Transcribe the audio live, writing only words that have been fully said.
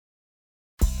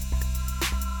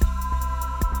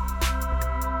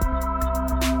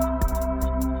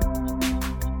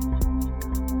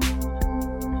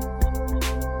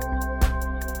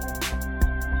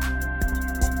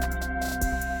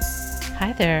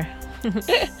there.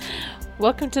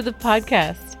 Welcome to the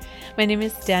podcast. My name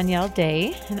is Danielle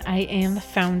Day, and I am the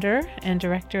founder and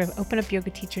director of Open Up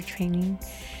Yoga Teacher Training.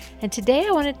 And today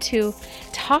I wanted to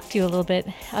talk to you a little bit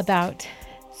about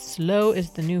slow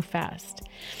is the new fast.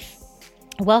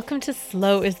 Welcome to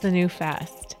Slow is the New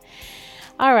Fast.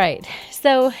 All right.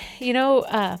 So,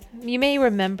 you may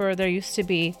remember there used to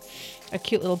be a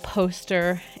cute little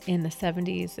poster in the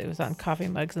 70s. It was on coffee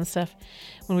mugs and stuff.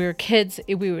 When we were kids,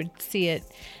 we would see it.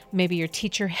 Maybe your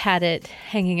teacher had it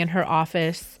hanging in her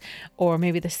office, or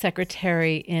maybe the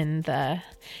secretary in the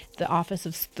office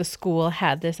of the school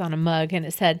had this on a mug, and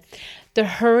it said, the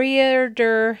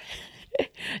hurrieder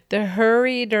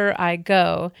I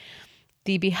go,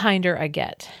 the behinder I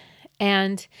get.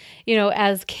 And,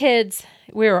 as kids,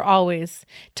 we were always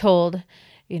told,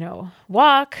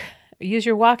 walk, use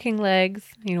your walking legs,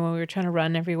 when we were trying to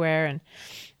run everywhere. And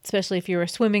especially if you were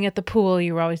swimming at the pool,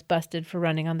 you were always busted for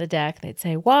running on the deck. They'd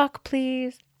say, walk,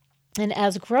 please. And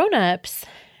as grown-ups,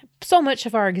 so much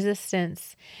of our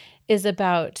existence is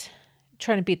about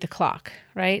trying to beat the clock,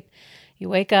 right? You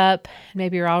wake up,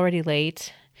 maybe you're already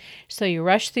late. So you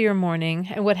rush through your morning,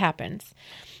 and what happens?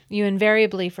 You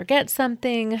invariably forget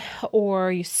something,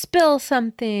 or you spill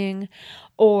something,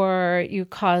 or you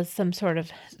cause some sort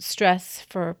of stress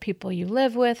for people you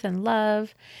live with and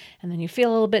love, and then you feel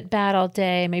a little bit bad all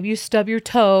day. Maybe you stub your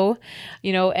toe,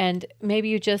 and maybe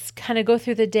you just kind of go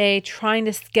through the day trying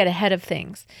to get ahead of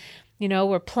things.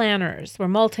 We're planners, we're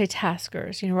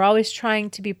multitaskers, we're always trying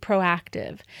to be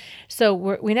proactive. So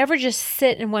we never just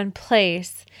sit in one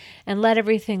place and let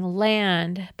everything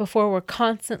land before we're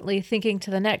constantly thinking to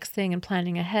the next thing and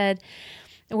planning ahead.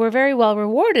 And we're very well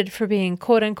rewarded for being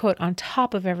quote unquote on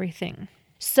top of everything.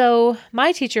 So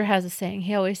my teacher has a saying.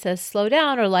 He always says, slow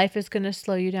down or life is going to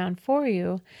slow you down for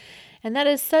you. And that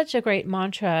is such a great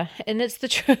mantra. And it's the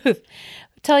truth.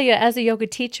 Tell you, as a yoga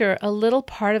teacher, a little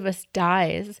part of us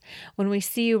dies when we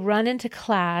see you run into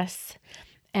class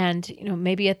and,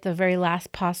 maybe at the very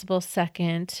last possible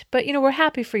second, but, we're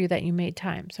happy for you that you made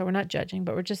time. So we're not judging,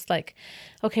 but we're just like,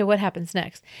 okay, what happens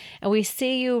next? And we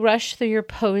see you rush through your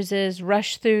poses,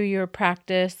 rush through your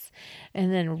practice,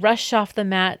 and then rush off the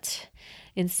mat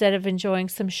instead of enjoying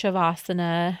some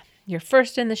Shavasana. You're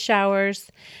first in the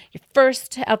showers, you're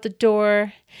first out the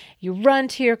door, you run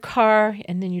to your car,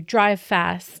 and then you drive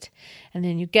fast, and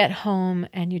then you get home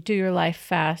and you do your life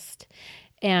fast.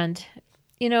 And,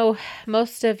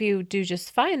 most of you do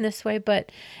just fine this way,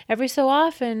 but every so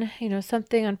often,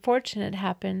 something unfortunate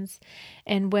happens.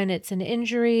 And when it's an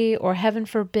injury or, heaven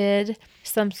forbid,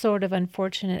 some sort of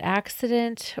unfortunate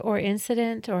accident or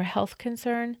incident or health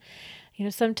concern,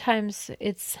 sometimes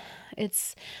it's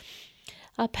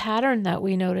a pattern that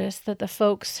we notice that the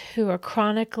folks who are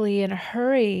chronically in a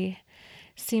hurry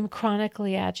seem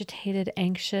chronically agitated,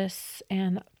 anxious,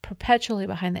 and perpetually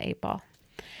behind the 8 ball.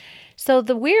 So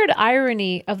the weird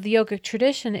irony of the yogic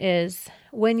tradition is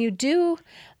when you do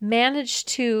manage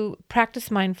to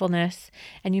practice mindfulness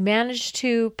and you manage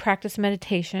to practice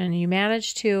meditation, you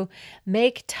manage to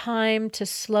make time to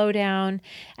slow down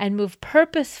and move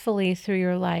purposefully through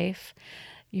your life,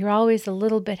 you're always a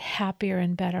little bit happier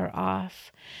and better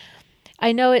off.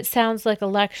 I know it sounds like a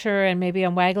lecture and maybe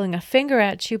I'm waggling a finger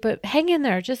at you, but hang in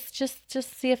there. Just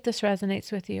see if this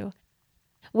resonates with you.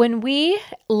 When we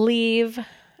leave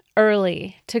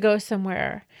early to go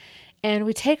somewhere and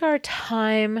we take our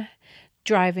time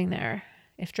driving there,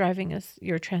 if driving is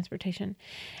your transportation,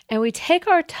 and we take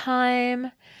our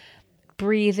time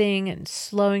breathing and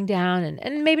slowing down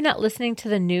and maybe not listening to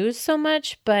the news so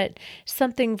much, but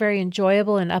something very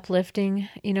enjoyable and uplifting.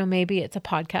 Maybe it's a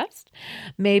podcast,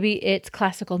 maybe it's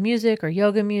classical music or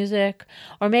yoga music,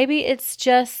 or maybe it's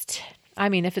just,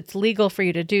 if it's legal for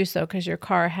you to do so because your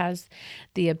car has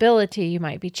the ability, you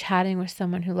might be chatting with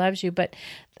someone who loves you. But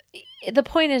the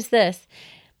point is this,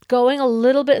 going a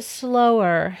little bit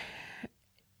slower,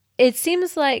 it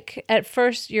seems like at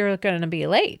first you're going to be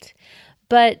late.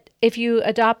 But if you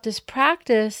adopt this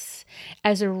practice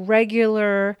as a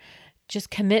regular just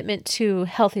commitment to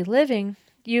healthy living,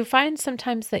 you find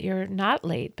sometimes that you're not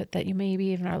late, but that you maybe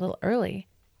even are a little early.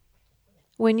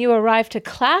 When you arrive to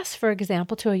class, for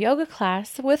example, to a yoga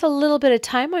class, with a little bit of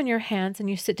time on your hands and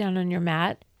you sit down on your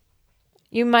mat,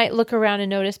 you might look around and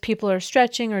notice people are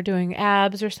stretching or doing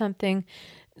abs or something.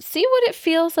 See what it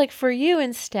feels like for you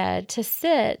instead to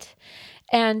sit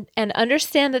and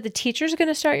understand that the teacher's going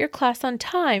to start your class on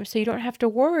time, so you don't have to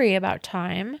worry about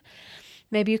time.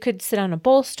 Maybe you could sit on a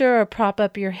bolster or prop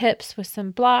up your hips with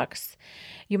some blocks.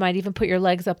 You might even put your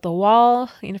legs up the wall,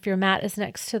 if your mat is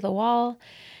next to the wall.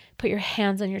 Put your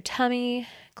hands on your tummy,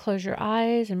 close your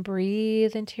eyes and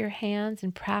breathe into your hands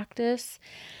and practice.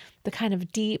 the kind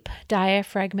of deep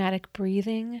diaphragmatic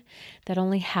breathing that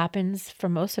only happens for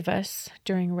most of us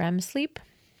during REM sleep.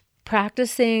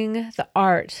 Practicing the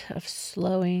art of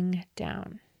slowing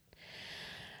down.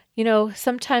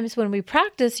 Sometimes when we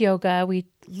practice yoga, we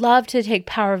love to take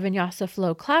Power Vinyasa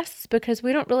Flow classes because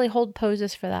we don't really hold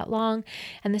poses for that long.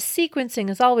 And the sequencing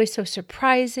is always so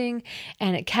surprising,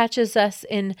 and it catches us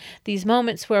in these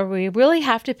moments where we really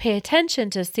have to pay attention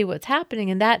to see what's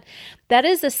happening. And that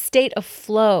is a state of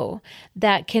flow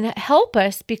that can help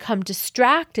us become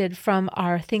distracted from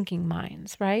our thinking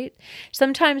minds, right?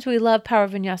 Sometimes we love Power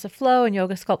Vinyasa Flow and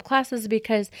Yoga Sculpt classes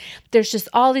because there's just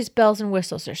all these bells and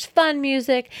whistles. There's fun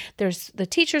music, there's the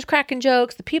teachers cracking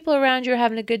jokes, the people around you are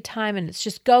having a good time, and it's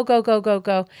just go, go, go, go,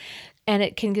 go. And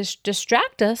it can just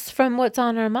distract us from what's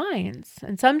on our minds.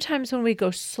 And sometimes when we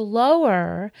go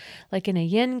slower, like in a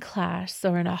yin class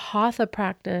or in a hatha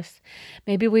practice,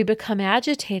 maybe we become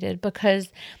agitated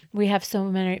because we have so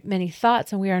many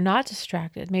thoughts and we are not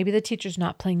distracted. Maybe the teacher's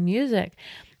not playing music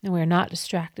and we're not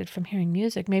distracted from hearing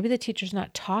music. Maybe the teacher's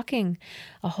not talking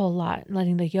a whole lot and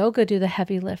letting the yoga do the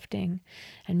heavy lifting.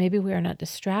 And maybe we are not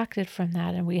distracted from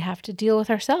that and we have to deal with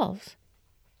ourselves.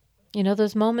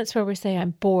 Those moments where we say,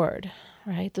 I'm bored,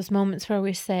 right? Those moments where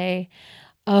we say,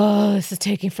 oh, this is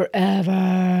taking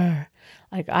forever.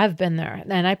 Like I've been there.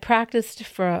 And I practiced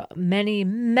for many,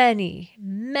 many,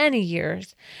 many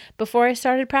years before I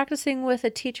started practicing with a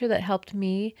teacher that helped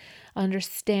me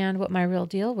understand what my real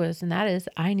deal was. And that is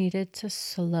I needed to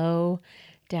slow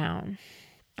down.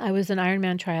 I was an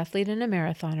Ironman triathlete and a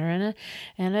marathoner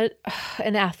and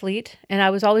an athlete, and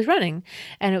I was always running,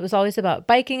 and it was always about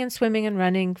biking and swimming and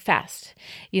running fast,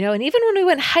 and even when we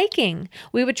went hiking,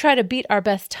 we would try to beat our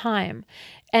best time.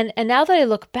 And now that I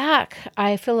look back,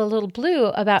 I feel a little blue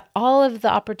about all of the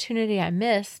opportunity I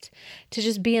missed to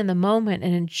just be in the moment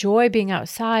and enjoy being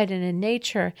outside and in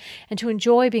nature, and to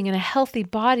enjoy being in a healthy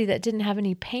body that didn't have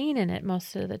any pain in it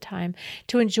most of the time,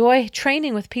 to enjoy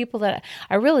training with people that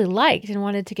I really liked and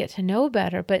wanted to get to know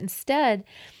better. But instead,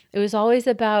 it was always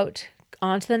about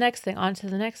on to the next thing, on to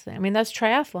the next thing. I mean, that's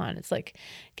triathlon. It's like,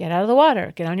 get out of the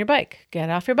water, get on your bike,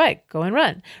 get off your bike, go and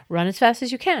run as fast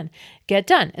as you can, get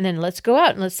done. And then let's go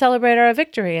out and let's celebrate our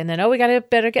victory. And then,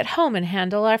 better get home and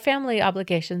handle our family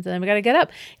obligations. And then we got to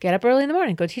get up early in the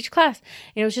morning, go teach class.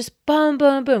 It was just boom,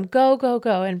 boom, boom, go, go,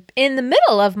 go. And in the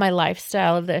middle of my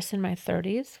lifestyle of this in my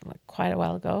 30s, quite a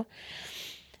while ago,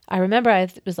 I remember I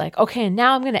was like, okay,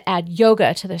 now I'm going to add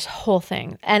yoga to this whole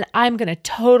thing, and I'm going to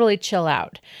totally chill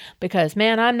out because,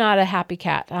 man, I'm not a happy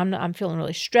cat. I'm feeling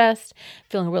really stressed,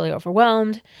 feeling really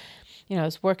overwhelmed. I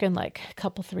was working like a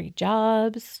couple, 3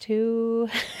 jobs too,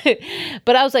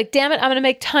 but I was like, damn it, I'm going to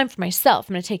make time for myself.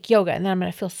 I'm going to take yoga, and then I'm going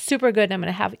to feel super good, and I'm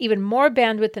going to have even more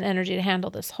bandwidth and energy to handle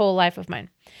this whole life of mine.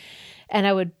 And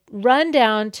I would run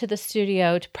down to the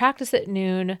studio to practice at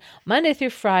noon, Monday through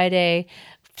Friday,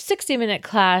 60-minute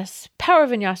class, Power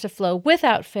Vinyasa Flow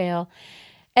without fail.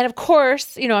 And of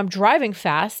course, I'm driving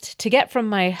fast to get from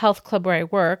my health club where I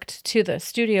worked to the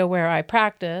studio where I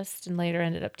practiced and later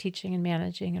ended up teaching and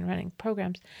managing and running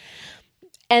programs.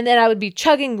 And then I would be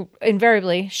chugging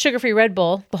invariably sugar-free Red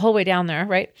Bull the whole way down there,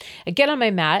 right? I'd get on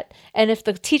my mat, and if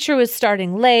the teacher was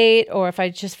starting late or if I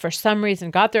just for some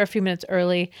reason got there a few minutes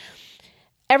early,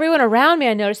 everyone around me,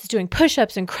 I noticed, is doing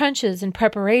push-ups and crunches in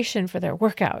preparation for their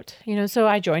workout, so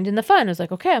I joined in the fun. I was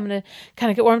like, okay, I'm going to kind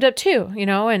of get warmed up too,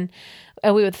 and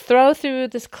we would throw through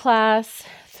this class,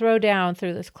 throw down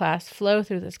through this class, flow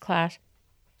through this class,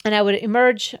 and I would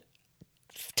emerge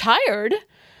tired,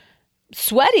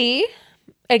 sweaty,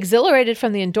 exhilarated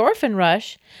from the endorphin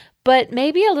rush, but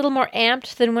maybe a little more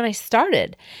amped than when I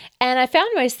started. And I found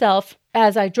myself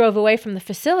as I drove away from the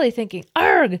facility thinking,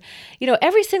 argh,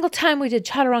 every single time we did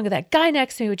chaturanga, that guy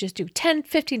next to me would just do 10,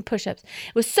 15 push-ups.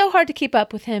 It was so hard to keep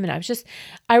up with him. And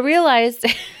I realized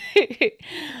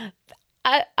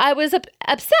I was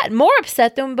upset, more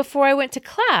upset than before I went to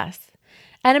class.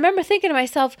 And I remember thinking to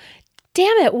myself,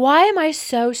 damn it, why am I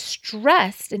so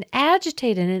stressed and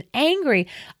agitated and angry?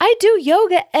 I do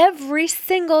yoga every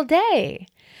single day.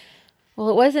 Well,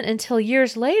 it wasn't until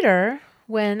years later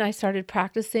when I started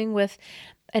practicing with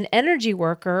an energy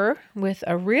worker, with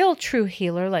a real true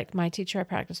healer like my teacher I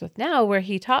practice with now, where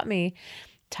he taught me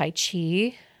Tai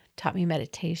Chi, taught me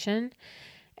meditation,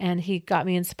 and he got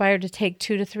me inspired to take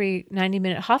 2 to 3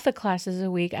 90-minute hatha classes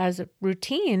a week as a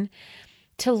routine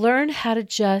to learn how to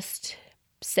just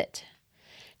sit,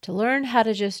 to learn how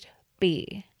to just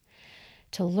be,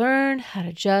 to learn how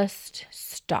to just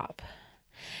stop.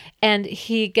 And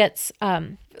he gets a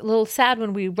little sad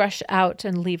when we rush out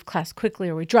and leave class quickly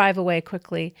or we drive away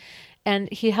quickly.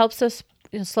 And he helps us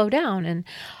slow down. And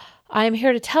I'm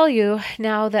here to tell you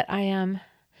now that I am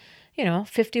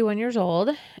 51 years old,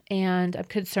 and I'm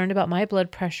concerned about my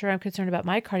blood pressure. I'm concerned about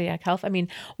my cardiac health. I mean,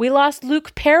 we lost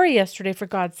Luke Perry yesterday, for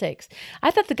God's sakes.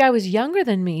 I thought the guy was younger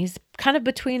than me. He's kind of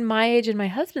between my age and my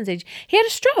husband's age. He had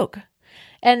a stroke.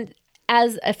 And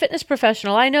as a fitness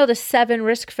professional, I know the 7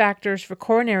 risk factors for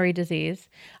coronary disease.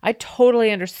 I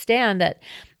totally understand that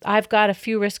I've got a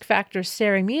few risk factors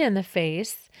staring me in the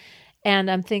face.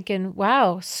 And I'm thinking,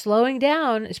 wow, slowing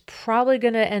down is probably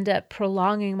going to end up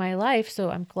prolonging my life. So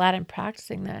I'm glad I'm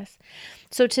practicing this.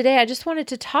 So today I just wanted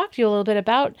to talk to you a little bit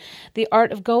about the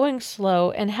art of going slow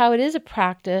and how it is a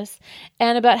practice,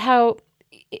 and about how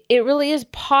it really is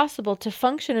possible to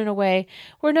function in a way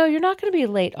where, no, you're not going to be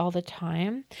late all the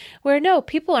time, where, no,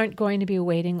 people aren't going to be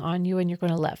waiting on you and you're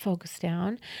going to let focus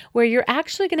down, where you're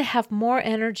actually going to have more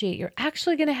energy. You're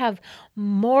actually going to have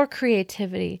more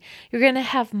creativity. You're going to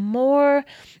have more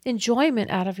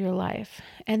enjoyment out of your life.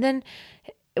 And then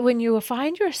when you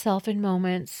find yourself in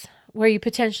moments where you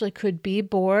potentially could be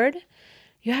bored,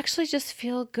 you actually just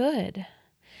feel good.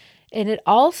 And it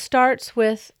all starts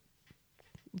with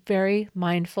very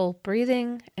mindful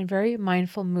breathing and very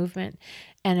mindful movement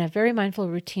and a very mindful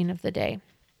routine of the day.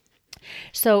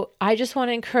 So I just want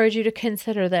to encourage you to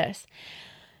consider this.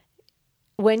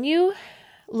 When you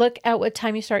look at what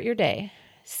time you start your day,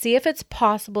 see if it's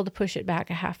possible to push it back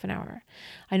a half an hour.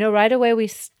 I know right away we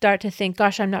start to think,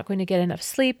 gosh, I'm not going to get enough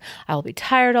sleep. I'll be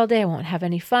tired all day. I won't have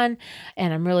any fun.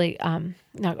 And I'm really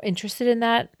not interested in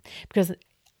that, because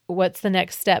what's the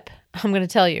next step? I'm going to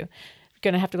tell you.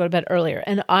 Going to have to go to bed earlier.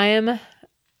 And I'm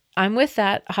with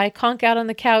that. I conk out on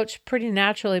the couch pretty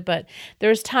naturally, but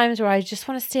there's times where I just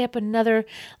want to stay up another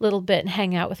little bit and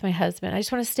hang out with my husband. I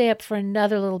just want to stay up for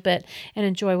another little bit and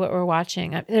enjoy what we're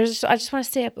watching. I just want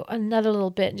to stay up another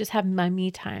little bit and just have my me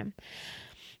time.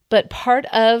 But part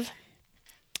of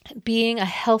being a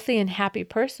healthy and happy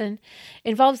person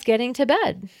involves getting to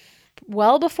bed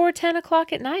well before 10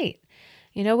 o'clock at night.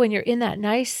 When you're in that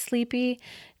nice, sleepy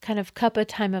kind of cup of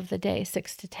time of the day,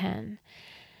 6 to 10.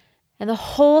 And the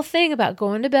whole thing about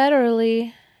going to bed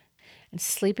early and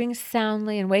sleeping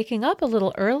soundly and waking up a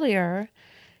little earlier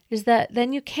is that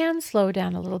then you can slow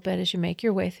down a little bit as you make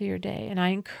your way through your day. And I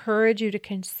encourage you to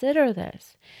consider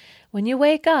this. When you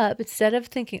wake up, instead of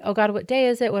thinking, oh God, what day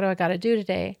is it? What do I got to do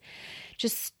today?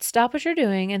 Just stop what you're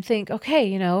doing and think,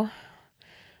 okay,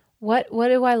 what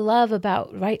do I love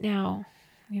about right now?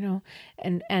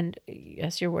 And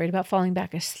yes, you're worried about falling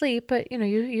back asleep, but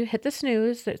you hit the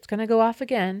snooze, it's going to go off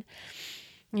again.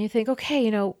 And you think, okay,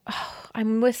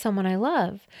 I'm with someone I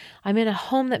love. I'm in a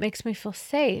home that makes me feel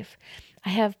safe. I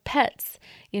have pets,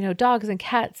 dogs and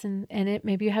cats, and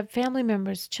maybe you have family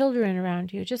members, children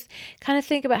around you. Just kind of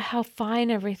think about how fine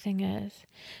everything is.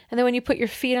 And then when you put your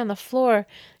feet on the floor,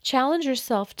 challenge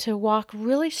yourself to walk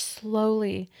really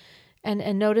slowly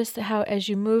and notice how as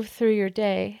you move through your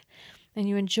day, and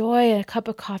you enjoy a cup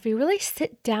of coffee, really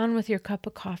sit down with your cup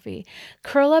of coffee.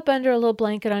 Curl up under a little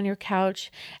blanket on your couch.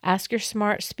 Ask your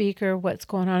smart speaker what's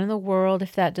going on in the world,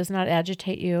 if that does not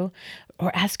agitate you.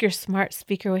 Or ask your smart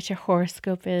speaker what your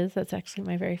horoscope is. That's actually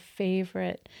my very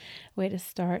favorite way to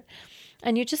start.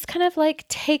 And you just kind of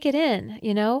take it in,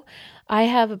 I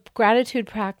have a gratitude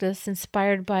practice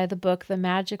inspired by the book The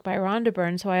Magic by Rhonda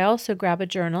Byrne. So I also grab a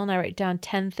journal and I write down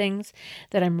 10 things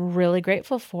that I'm really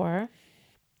grateful for.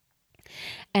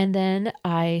 And then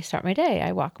I start my day.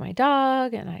 I walk my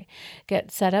dog and I get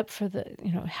set up for the,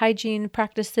 hygiene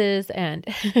practices and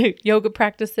yoga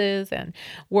practices and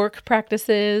work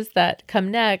practices that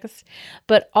come next.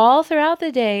 But all throughout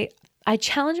the day, I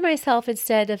challenge myself,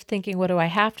 instead of thinking, what do I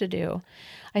have to do?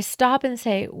 I stop and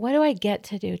say, what do I get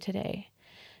to do today?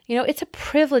 It's a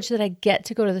privilege that I get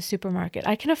to go to the supermarket.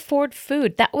 I can afford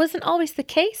food. That wasn't always the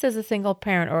case as a single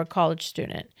parent or a college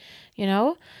student,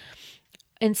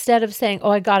 Instead of saying, oh,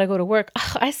 I got to go to work,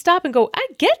 I stop and go, I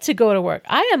get to go to work.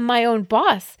 I am my own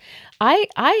boss.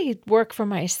 I work for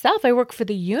myself. I work for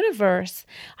the universe.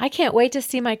 I can't wait to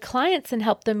see my clients and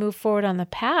help them move forward on the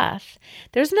path.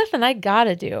 There's nothing I got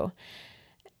to do.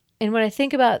 And when I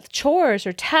think about chores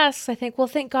or tasks, I think, well,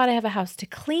 thank God I have a house to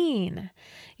clean.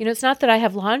 It's not that I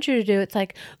have laundry to do. It's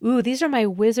like, ooh, these are my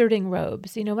wizarding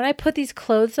robes. When I put these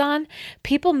clothes on,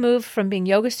 people move from being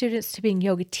yoga students to being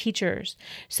yoga teachers.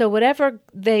 So whatever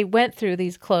they went through,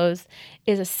 these clothes,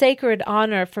 is a sacred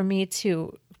honor for me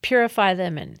to purify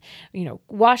them and,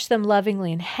 wash them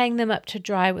lovingly and hang them up to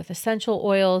dry with essential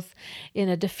oils in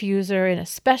a diffuser in a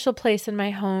special place in my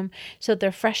home so that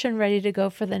they're fresh and ready to go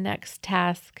for the next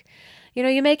task.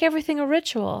 You make everything a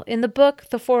ritual. In the book,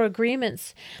 The Four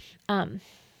Agreements,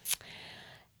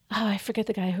 I forget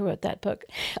the guy who wrote that book.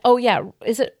 Oh yeah,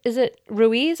 is it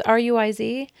Ruiz,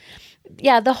 Ruiz?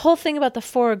 yeah, the whole thing about the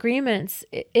 4 agreements,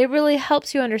 it really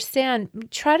helps you understand.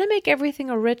 Try to make everything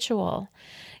a ritual.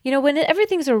 When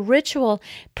everything's a ritual,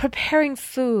 preparing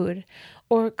food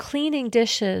or cleaning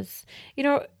dishes,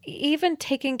 even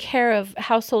taking care of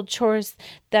household chores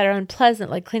that are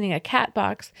unpleasant, like cleaning a cat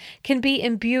box, can be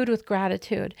imbued with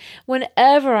gratitude.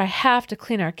 Whenever I have to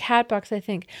clean our cat box, I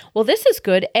think, well, this is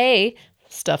good. A,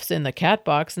 stuff's in the cat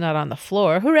box, not on the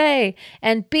floor. Hooray.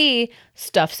 And B,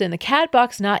 stuff's in the cat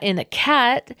box, not in the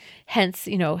cat. Hence,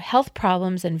 health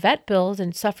problems and vet bills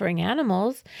and suffering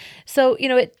animals. So,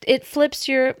 it flips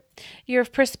your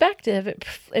perspective.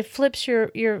 It flips your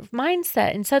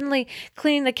mindset. And suddenly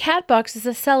cleaning the cat box is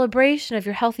a celebration of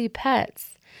your healthy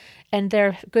pets and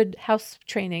their good house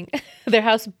training,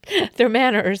 their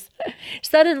manners.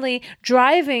 Suddenly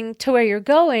driving to where you're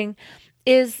going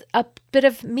is a bit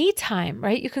of me time,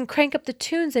 right? You can crank up the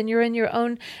tunes and you're in your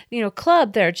own,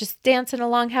 club there, just dancing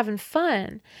along, having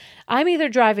fun. I'm either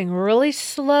driving really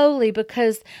slowly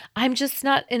because I'm just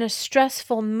not in a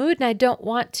stressful mood and I don't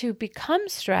want to become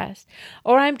stressed,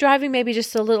 or I'm driving maybe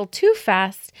just a little too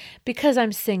fast because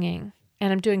I'm singing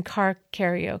and I'm doing car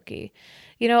karaoke.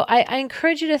 I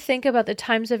encourage you to think about the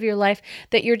times of your life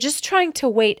that you're just trying to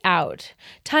wait out.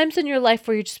 Times in your life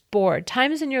where you're just bored.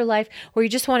 Times in your life where you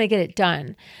just want to get it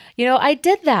done. I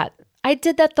did that. I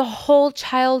did that the whole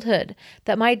childhood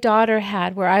that my daughter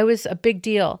had, where I was a big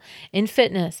deal in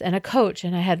fitness and a coach,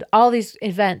 and I had all these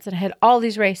events and I had all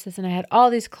these races and I had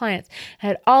all these clients, I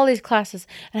had all these classes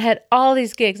and I had all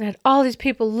these gigs and I had all these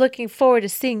people looking forward to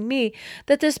seeing me,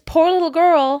 that this poor little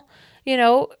girl,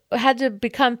 had to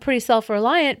become pretty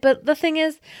self-reliant. But the thing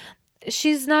is,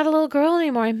 she's not a little girl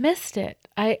anymore. I missed it.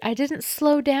 I didn't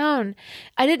slow down.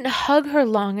 I didn't hug her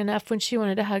long enough when she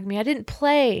wanted to hug me. I didn't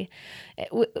play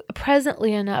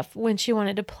presently enough when she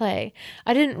wanted to play.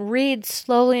 I didn't read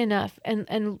slowly enough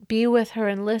and be with her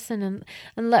and listen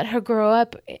and let her grow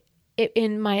up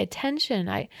in my attention.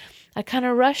 I kind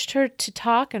of rushed her to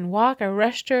talk and walk. I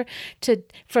rushed her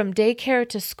from daycare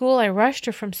to school. I rushed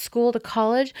her from school to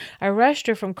college. I rushed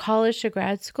her from college to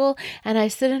grad school. And I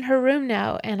sit in her room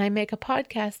now and I make a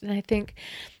podcast and I think,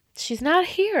 she's not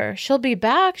here. She'll be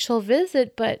back. She'll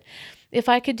visit. But if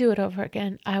I could do it over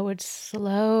again, I would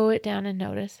slow it down and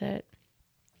notice it.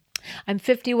 I'm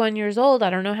 51 years old. I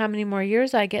don't know how many more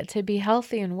years I get to be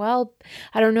healthy and well.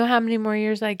 I don't know how many more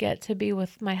years I get to be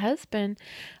with my husband.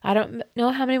 I don't know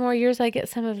how many more years I get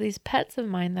some of these pets of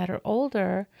mine that are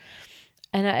older.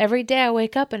 And every day I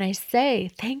wake up and I say,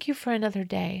 thank you for another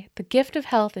day. The gift of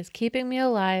health is keeping me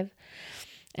alive.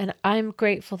 And I'm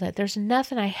grateful that there's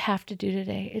nothing I have to do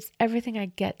today. It's everything I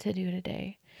get to do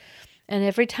today. And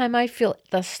every time I feel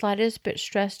the slightest bit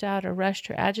stressed out or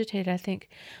rushed or agitated, I think,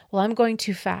 well, I'm going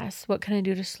too fast. What can I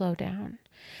do to slow down?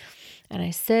 And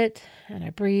I sit and I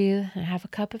breathe and I have a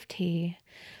cup of tea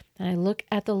and I look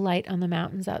at the light on the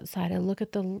mountains outside. I look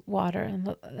at the water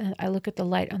and I look at the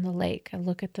light on the lake. I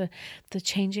look at the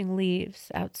changing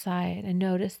leaves outside. I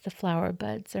notice the flower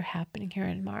buds are happening here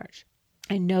in March.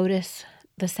 I notice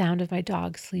the sound of my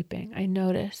dog sleeping. I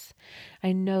notice.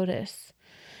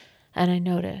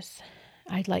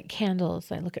 I light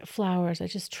candles. I look at flowers. I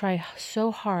just try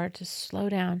so hard to slow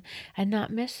down and not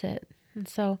miss it. And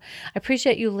so I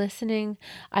appreciate you listening.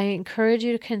 I encourage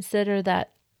you to consider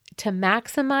that to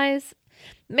maximize,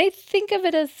 think of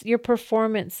it as your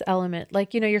performance element,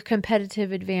 like, your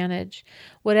competitive advantage.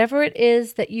 Whatever it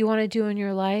is that you want to do in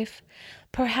your life,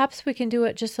 perhaps we can do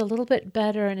it just a little bit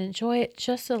better and enjoy it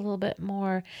just a little bit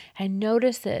more and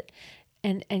notice it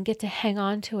and get to hang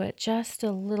on to it just a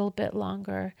little bit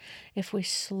longer if we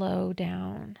slow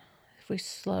down.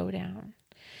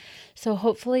 So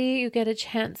hopefully you get a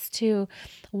chance to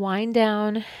wind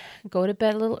down, go to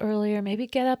bed a little earlier, maybe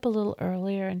get up a little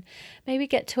earlier, and maybe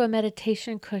get to a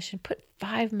meditation cushion. Put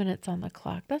 5 minutes on the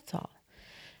clock, that's all.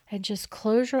 And just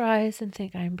close your eyes and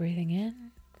think, I am breathing in.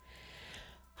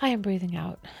 I am breathing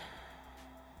out.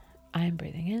 I am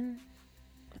breathing in.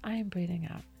 I am breathing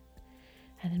out.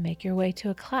 And then make your way to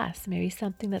a class, maybe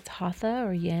something that's Hatha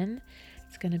or Yin.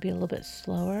 It's going to be a little bit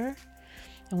slower.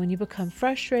 And when you become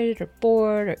frustrated or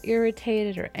bored or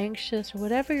irritated or anxious or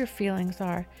whatever your feelings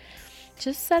are,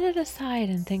 just set it aside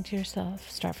and think to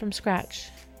yourself, start from scratch,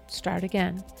 start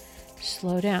again,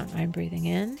 slow down. I'm breathing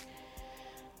in,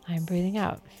 I'm breathing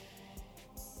out.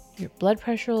 Your blood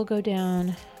pressure will go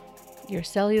down, your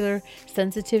cellular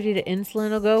sensitivity to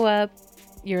insulin will go up,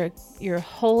 your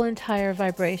whole entire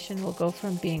vibration will go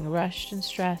from being rushed and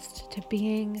stressed to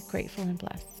being grateful and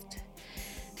blessed.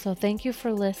 So thank you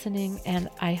for listening, and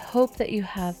I hope that you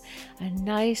have a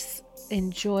nice,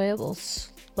 enjoyable,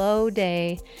 slow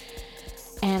day.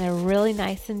 and a really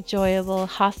nice, enjoyable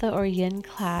Hatha or Yin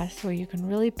class where you can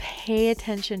really pay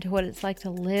attention to what it's like to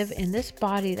live in this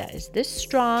body that is this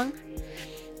strong,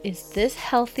 is this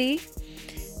healthy,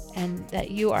 and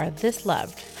that you are this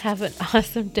loved. Have an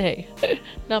awesome day.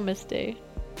 Namaste.